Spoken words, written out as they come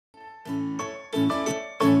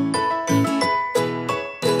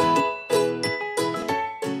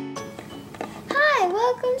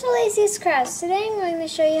Macy's Crafts. Today I'm going to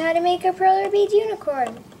show you how to make a Perler Bead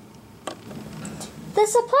unicorn. The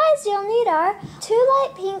supplies you'll need are 2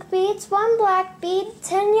 light pink beads, 1 black bead,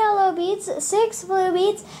 10 yellow beads, 6 blue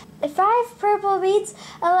beads, 5 purple beads,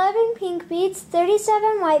 11 pink beads,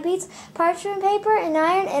 37 white beads, parchment paper, an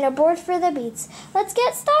iron, and a board for the beads. Let's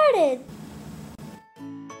get started!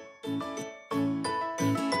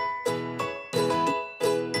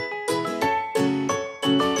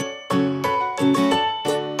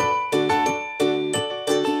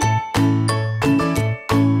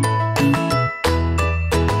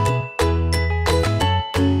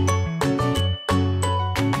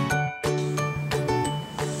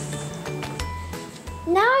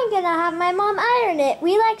 Now I'm going to have my mom iron it.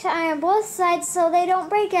 We like to iron both sides so they don't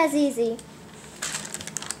break as easy.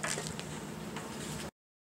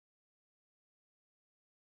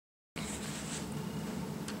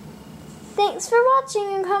 Thanks for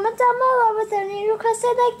watching, and comment down below with any requests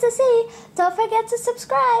I'd like to see. Don't forget to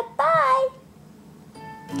subscribe. Bye!